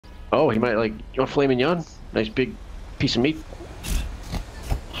Oh, he might like, you want filet mignon? Nice big piece of meat.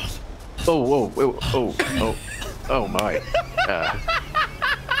 Oh, whoa, whoa, oh, oh, oh my.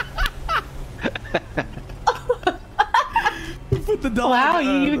 Put the dog. Wow,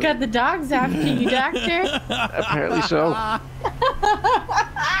 you got the dogs after you, Doctor. Apparently so.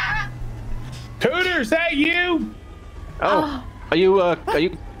 Cooter, is that you? Oh, are you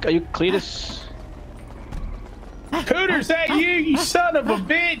Cletus? Cooter, is that you son of a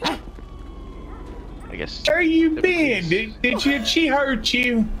bitch? I guess. Where you been? Did she hurt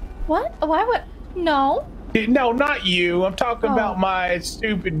you? What? Why would? No. No, not you. I'm talking about my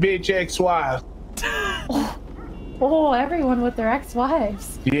stupid bitch ex-wife. Oh, everyone with their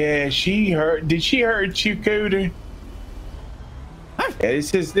ex-wives. Yeah, she hurt. Did she hurt you, Cooter? Yeah,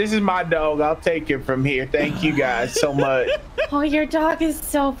 this is my dog. I'll take it from here. Thank you guys so much. Oh, your dog is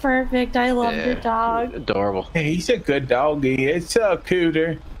so perfect. I love your dog. Adorable. Hey, he's a good doggy. It's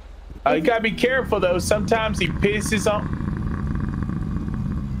Cooter. You gotta be careful though. Sometimes he pisses on.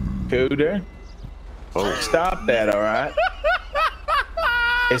 Cooter. Oh, stop that! All right.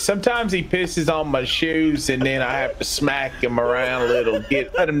 And sometimes he pisses on my shoes, and then I have to smack him around a little,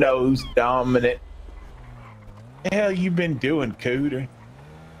 let him know who's dominant. The hell you been doing, Cooter?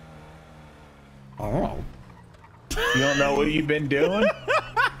 Oh. You don't know what you've been doing?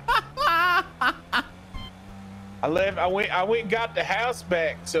 I went and got the house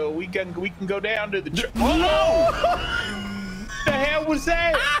back, so we can go down to the. Oh no! The hell was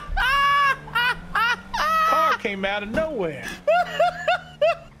that? Car came out of nowhere.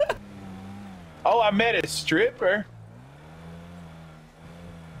 Oh, I met a stripper.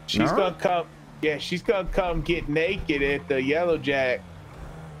 She's gonna come. Yeah, she's gonna come get naked at the Yellow Jack.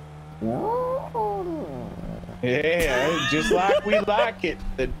 Yeah, just like we like it.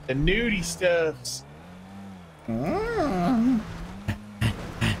 The nudie stuffs.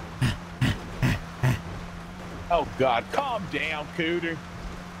 Oh God, calm down, Cooter.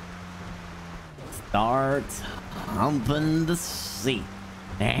 Start humping the seat.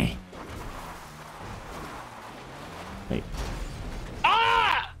 Eh? Wait.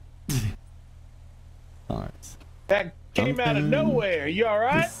 Ah! Starts. That came out of nowhere. You all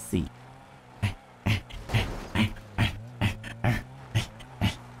right? Seat.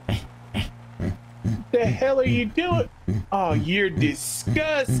 The hell are you doing? Oh, you're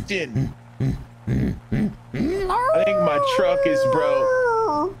disgusting. I think my truck is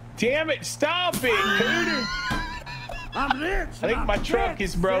broke. Damn it, stop it, Cooter. I think my truck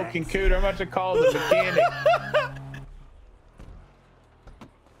is broken, Cooter. I'm about to call the mechanic.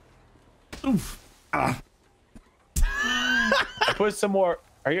 Oof. Put some more.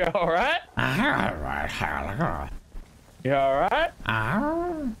 Are you all right? You all right?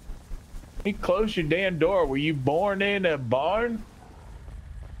 You close your damn door. Were you born in a barn?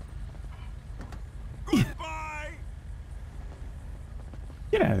 Goodbye.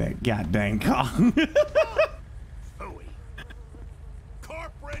 Get out of that goddamn car. Phooey.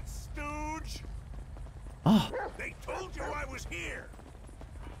 Corporate stooge. Oh. They told you I was here.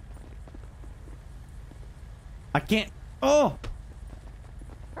 I can't. Oh.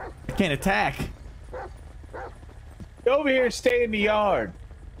 I can't attack. Go over here and stay in the yard.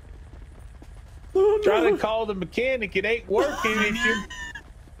 Oh, no. Trying to call the mechanic. It ain't working if you.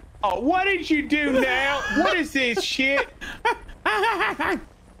 Oh, what did you do now? What is this shit? I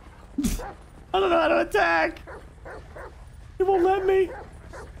don't know how to attack. It won't let me.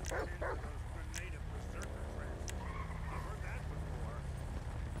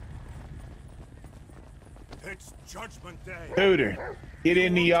 It's Judgment Day. Cooter, get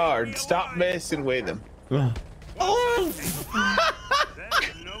in the yard. Stop messing with him. Oh.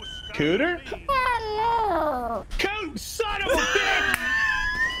 Cooter? Hello. Coot, son of a bitch!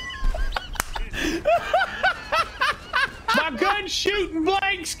 My gun's shooting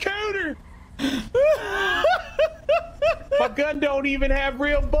blanks, Cooter! My gun don't even have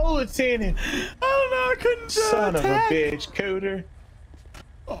real bullets in it. I don't know. I couldn't Son attack. of a bitch, Cooter.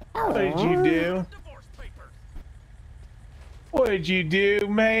 What did you do? What did you do,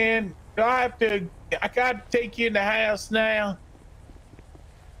 man? I gotta take you in the house now.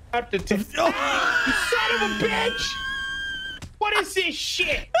 I have to take. Oh, you son of a bitch! What is this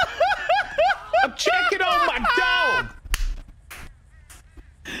shit? I'm checking on my dog.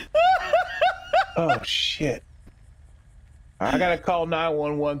 Oh shit! I gotta call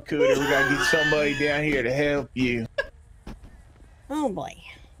 911, Cooter. We gotta get somebody down here to help you. Oh boy,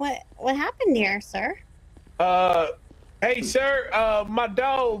 what happened here, sir? Hey sir, my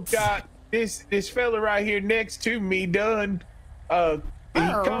dog got this fella right here next to me done He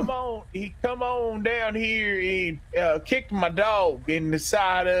come on down here. He kicked my dog in the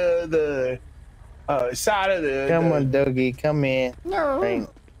side of the Come on, doggy, come in. No.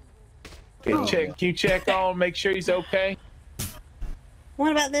 Can you check on, make sure he's okay?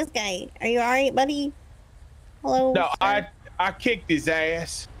 What about this guy? Are you alright, buddy? Hello? No, sir? I kicked his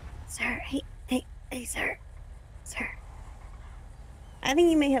ass. Sir, hey, sir. Sir. I think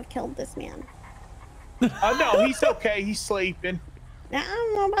you may have killed this man. Oh, no, he's okay. He's sleeping. I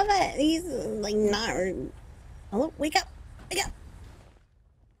don't know about that. He's like not. Hello, wake up. Wake up.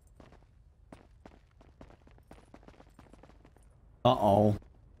 Uh-oh.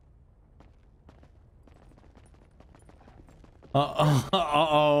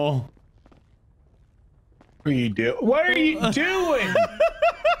 Uh-oh. What are you doing? What are you doing?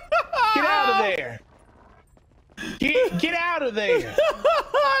 Get out of there. Get out of there.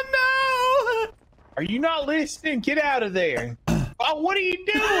 Oh, no. Are you not listening? Get out of there. Oh, what are you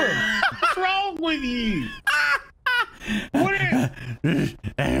doing? What's wrong with you? What are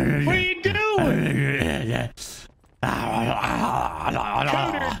you doing?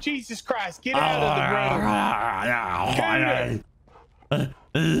 Cooter, Jesus Christ, get out of the room. Cooter.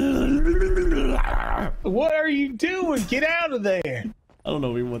 What are you doing? Get out of there. I don't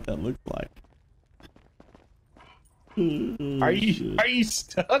know even what that looks like. Are you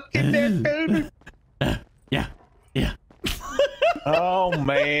stuck in there, Cooter? Yeah. Oh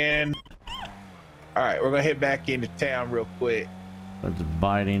man. All right, we're gonna head back into town real quick. Starts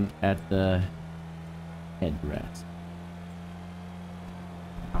biting at the headrest.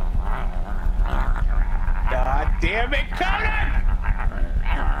 God damn it, Cooter!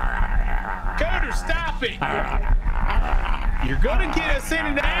 Cooter, stop it! You're gonna get us in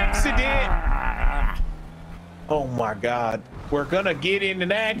an accident. Oh my God, we're gonna get in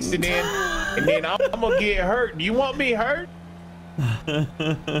an accident, and then I'm gonna get hurt. You want me hurt?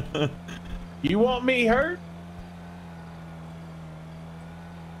 You want me hurt?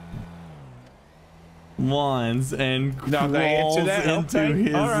 Whines and Not gonna answer crawls that. into Okay.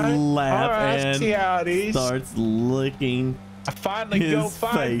 his All right. lap I see how it and is. starts licking. I finally his go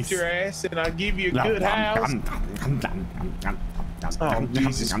find face. your ass, and I give you a good house. Oh,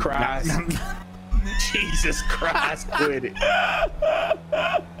 Jesus Christ. Jesus Christ, quit it.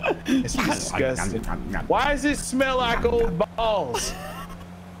 It's disgusting. Why does it smell like old balls?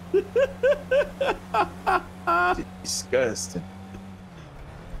 Disgusting.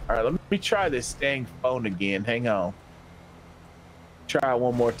 All right, let me try this dang phone again. Hang on. Try it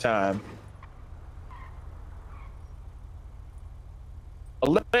one more time.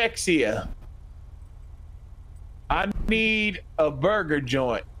 Alexia, I need a burger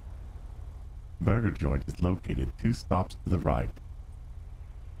joint. Burger joint is located 2 stops to the right.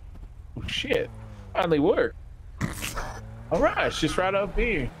 Oh shit, finally worked. All right, it's just right up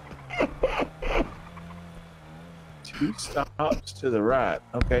here. 2 stops to the right.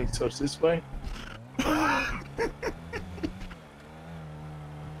 Okay, so it's this way.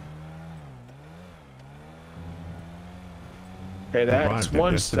 Okay, that's Arrived at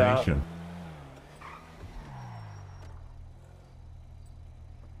one stop. destination.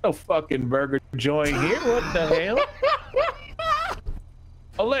 No fucking burger joint here. What the hell?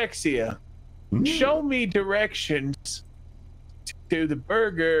 Alexia, show me directions to the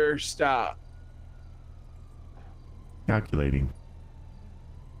burger stop. Calculating.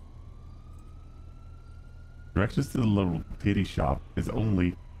 Directions to the little titty shop is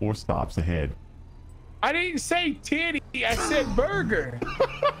only 4 stops ahead. I didn't say titty, I said burger.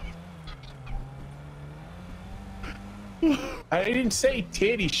 I didn't say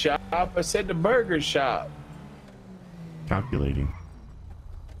titty shop, I said the burger shop. Calculating.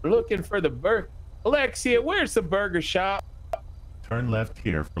 We're looking for the burger. Alexia, where's the burger shop? Turn left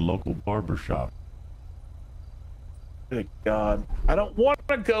here for local barber shop. Good God. I don't want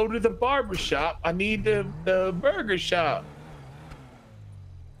to go to the barber shop. I need the burger shop.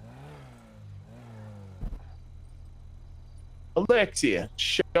 Alexia,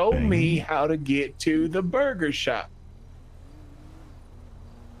 show me how to get to the burger shop.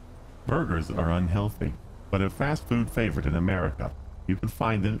 Burgers are unhealthy, but a fast food favorite in America. You can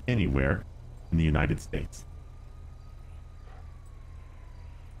find them anywhere in the United States.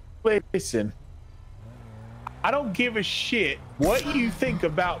 Listen, I don't give a shit what you think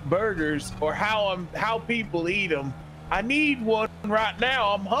about burgers or how people eat them. I need one right now.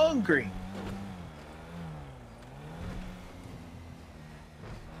 I'm hungry.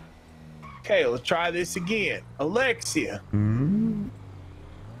 Okay, let's try this again. Alexia,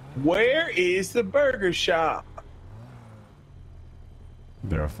 where is the burger shop?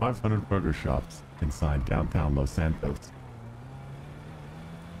 There are 500 burger shops inside downtown Los Santos.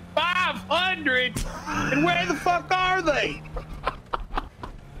 500? And where the fuck are they?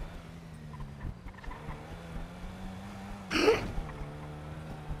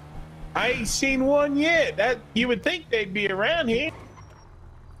 I ain't seen one yet. That you would think they'd be around here.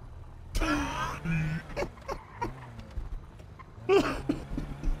 I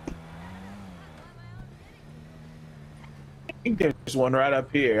think there's one right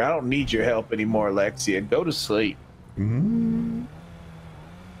up here. I don't need your help anymore, Alexia. Go to sleep.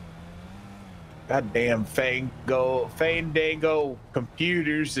 Goddamn fandango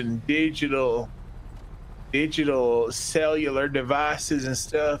computers and digital cellular devices and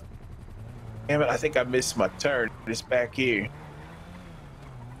stuff. Damn it, I think I missed my turn. It's back here.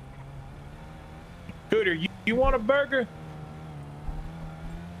 Cooter, you want a burger?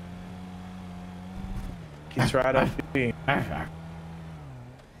 It's right up here.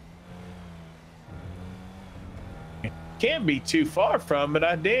 Can't be too far from it.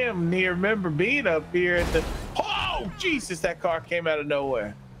 I damn near remember being up here at the... Oh, Jesus, that car came out of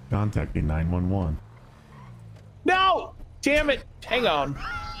nowhere. Contacting 911. No! Damn it. Hang on.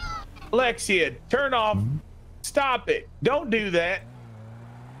 Alexia, turn off. Stop it. Don't do that.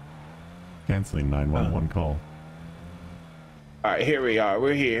 Canceling 911 call. All right, here we are.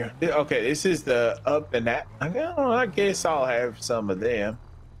 We're here. Okay, this is the up and that. I guess I'll have some of them.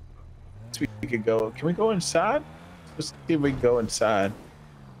 So we could go. Can we go inside? Let's see if we can go inside.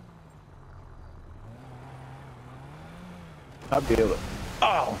 I'll be able to.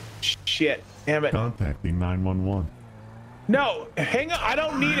 Oh, shit. Damn it. Contacting 911. No, hang on. I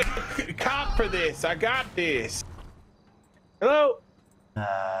don't need a cop for this. I got this. Hello? Yes,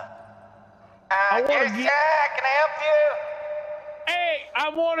 sir. Can I help you? Hey, I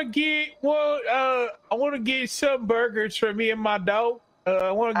want to get I want to get some burgers for me and my dog.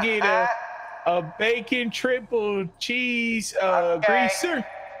 I want to get a bacon triple cheese greaser. You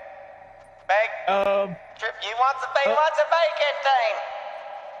want the bacon? What's a bacon thing?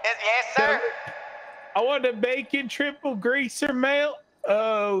 Yes, sir. I want a bacon triple greaser melt.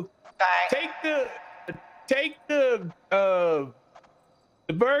 Take the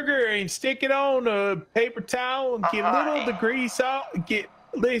burger and stick it on a paper towel and get a little of the grease off.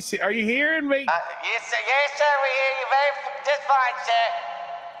 Listen, are you hearing me? Yes, sir. Yes, sir. We hear you just fine, sir.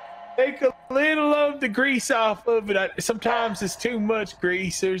 Take a little of the grease off of it. Sometimes it's too much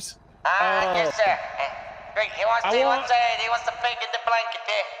greasers. Yes, sir. He wants the pig in the blanket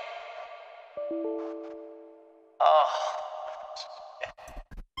there. Oh.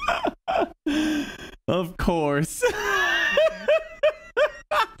 Of course.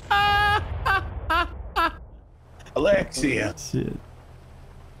 Alexia, shit.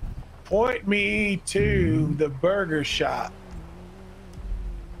 Point me to the burger shop.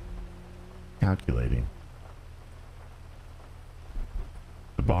 Calculating.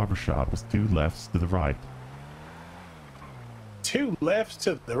 The barber shop was 2 lefts to the right. 2 lefts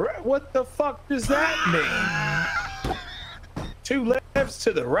to the right? What the fuck does that mean? 2 lefts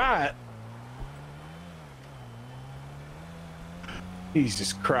to the right?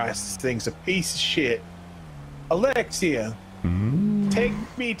 Jesus Christ, this thing's a piece of shit. Alexia, take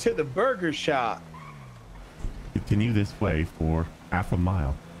me to the burger shop. Continue this way for half a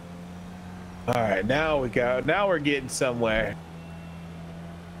mile. All right, now we go. Now we're getting somewhere.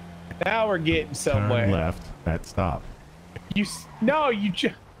 Now we're getting somewhere. Turn left at stop. You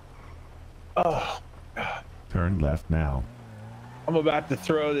just. Oh, God. Turn left now. I'm about to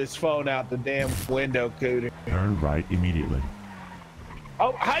throw this phone out the damn window, Cooter. Turn right immediately.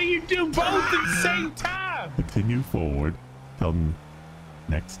 Oh, how do you do both at the same time? Continue forward till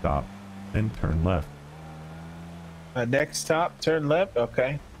next stop, then turn left. Next stop, turn left.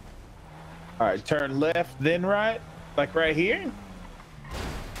 Okay. All right, turn left, then right, like right here.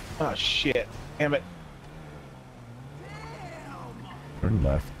 Oh shit! Damn it. Turn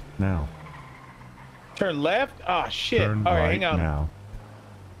left now. Turn left. Oh shit! Turn All right, right hang on. now.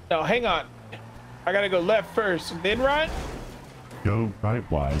 No, hang on. I gotta go left first, then right. Go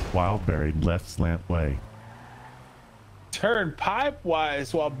right-wise while buried left slant way. Turn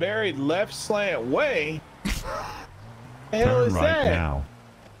pipe-wise while buried left slant way. The hell Turn is right that? now.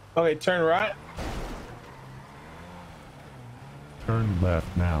 Okay, turn right. Turn left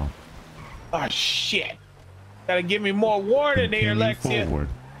now. Oh shit! Gotta give me more warning here, Alexia. Forward.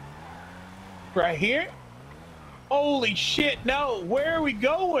 Right here? Holy shit! No, where are we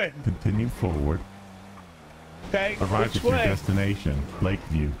going? Continue forward. Okay, Arrive which at your way? destination,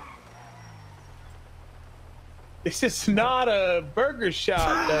 Lakeview. This is not a burger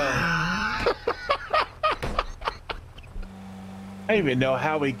shop, though. I don't even know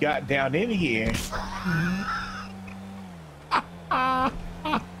how we got down in here.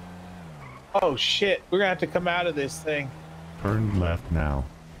 Oh shit, we're gonna have to come out of this thing. Turn left now.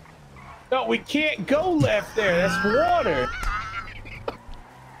 No, we can't go left there. That's water.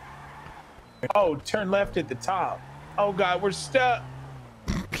 Oh, turn left at the top. Oh God, we're stuck.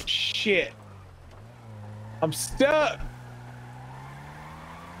 Shit. I'm stuck.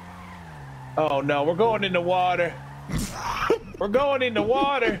 Oh no, we're going in the water. We're going in the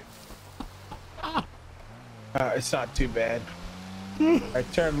water. It's not too bad. I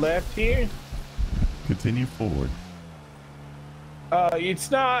turn left here. Continue forward. It's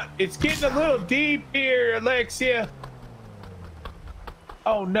not. It's getting a little deep here, Alexia.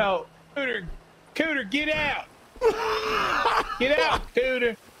 Oh no, Cooter, get out! Get out,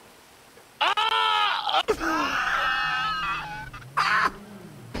 Cooter! Ah!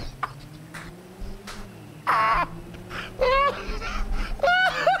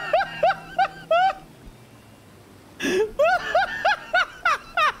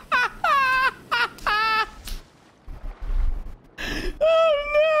 Oh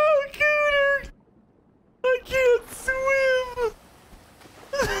no, Cooter! I can't swim!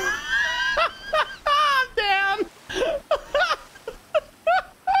 I'm down!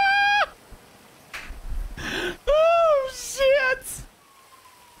 Oh shit!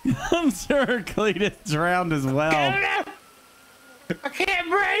 I'm sure Cletus drowned as well. I can't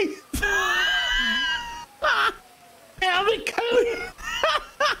breathe! Help me, Cooter!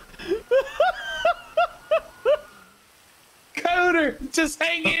 Cooter, just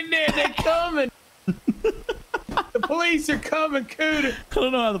hang in there, they're coming! The police are coming, Cooter! I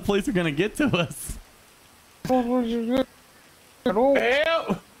don't know how the police are gonna get to us. Help!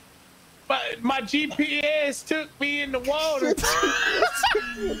 My GPS took me in the water.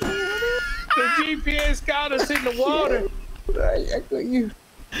 The GPS got us in the water. I got you.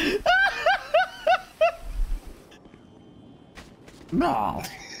 No.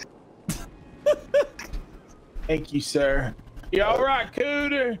 Thank you, sir. You all right,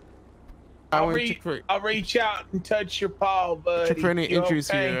 Cooter? I'll reach out and touch your paw, buddy. Check for any injuries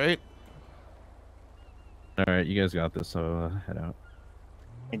okay? here, right? All right, you guys got this. So head out.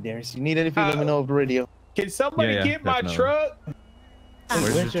 Hey, Darius, you need anything? Let me know over the radio. Can somebody get my truck?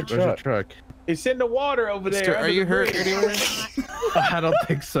 Where's your truck? It's in the water over there. Are you hurt anywhere? I don't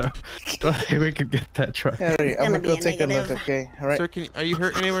think so. We could get that truck. Harry, I'm gonna go take a look, okay? All right. Sir, are you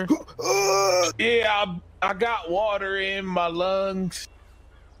hurt anywhere? Yeah, I got water in my lungs.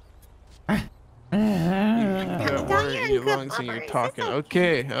 You got water in your lungs and you're talking.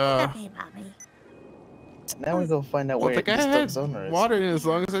 Okay, now we go find out well, where the guy this had dog's owner is. water in his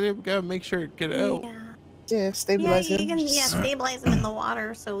lungs. I think we gotta make sure to get it out. Yeah, stabilize you him. can stabilize him in the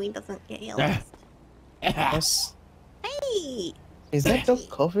water so he doesn't get ill. Yes. Hey! Is that dog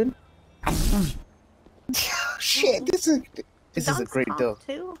coughing? Shit, this is a great dog.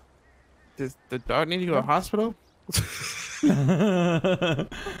 Too? Does the dog need to go to the hospital?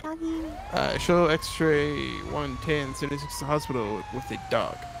 Show X-ray 110, 76 to the hospital with a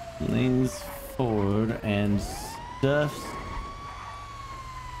dog. Leans forward and stuffs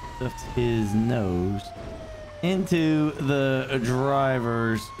his nose into the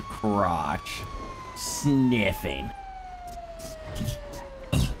driver's crotch, sniffing.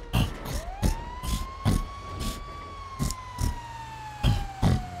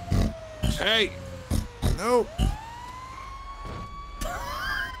 Hey! No!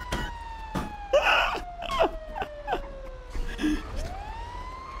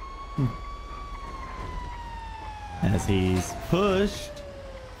 As he's pushed,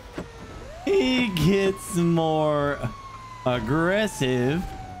 he gets more aggressive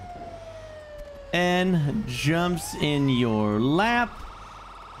and jumps in your lap,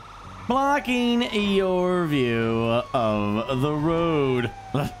 blocking your view of the road.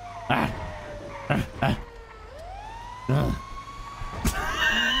 All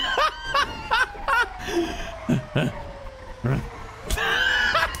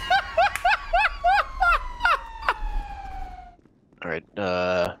right.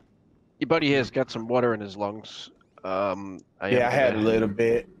 Your buddy has got some water in his lungs. I had a little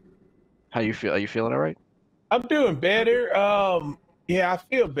bit. How you feel? Are you feeling all right? I'm doing better. Yeah, I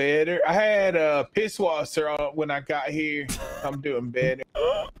feel better. I had a piss washer on when I got here. I'm doing better.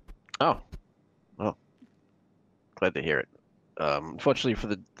 Oh, well, glad to hear it. Unfortunately for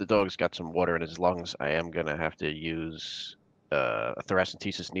the dog's got some water in his lungs, I am gonna have to use a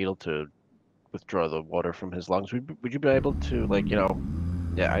thoracentesis needle to withdraw the water from his lungs. Would you be able to, like, you know?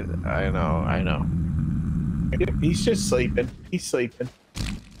 Yeah, I know. He's just sleeping. He's sleeping.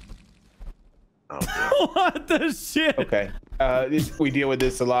 Oh, What the shit? Okay. We deal with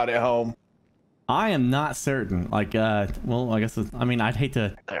this a lot at home. I am not certain. Like, well, I guess I'd hate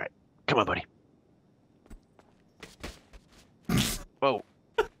to. all right. Come on, buddy. Whoa.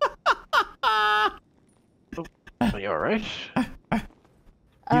 Oh, are you alright?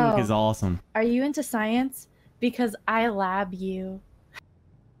 Euiik is awesome. Are you into science? Because I lab you.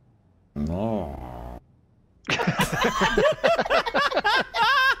 No.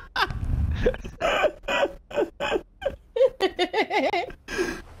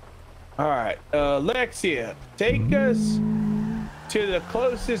 All right, Alexia, take us to the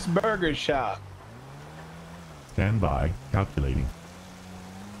closest burger shop. Stand by. Calculating.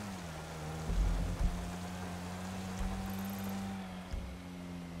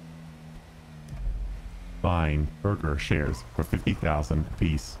 Buying burger shares for 50,000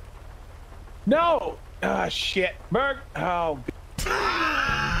 apiece. No! Ah, shit. Burke. Oh.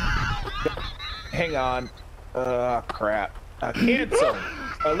 Hang on. Crap. Cancel.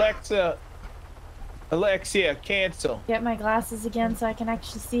 Alexia, cancel. Get my glasses again so I can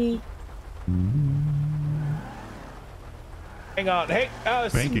actually see. Hang on. Hey,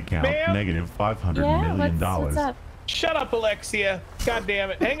 bank account negative $500 million. What's up? Shut up, Alexia. God damn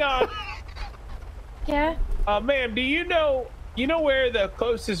it. Hang on. Yeah? Ma'am, do you know where the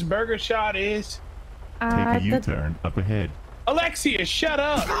closest burger shot is? Take a U-turn up ahead. Alexia, shut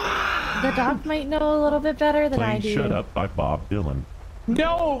up. The doc might know a little bit better than I Playing do. Shut Up by Bob Dylan.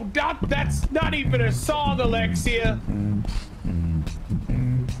 No, Doc, that's not even a song, Alexia.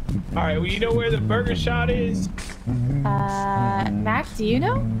 All right, well, you know where the burger shot is? Mac, do you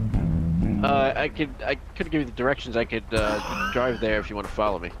know? I could give you the directions. I could drive there if you want to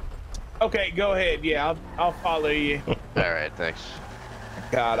follow me. Okay, go ahead. Yeah, I'll follow you. All right, thanks.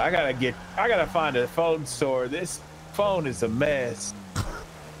 God, I gotta find a phone store. This phone is a mess.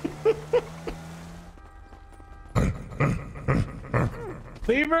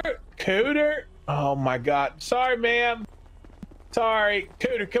 Lever, Cooter. Oh my God. Sorry, ma'am. Sorry,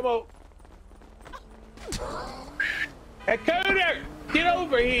 Cooter. Come on. Hey, Cooter, get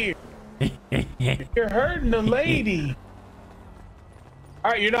over here. You're hurting the lady.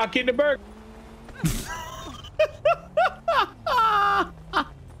 All right, you're not getting a burger.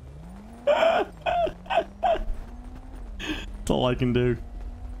 That's all I can do.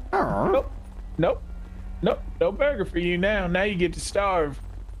 Nope. No burger for you now. Now you get to starve.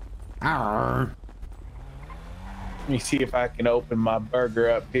 Let me see if I can open my burger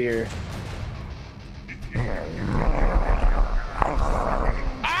up here.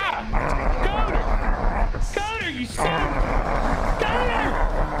 Ah! Cooter, you son!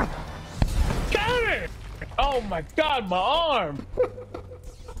 Cooter! Oh my God, my arm!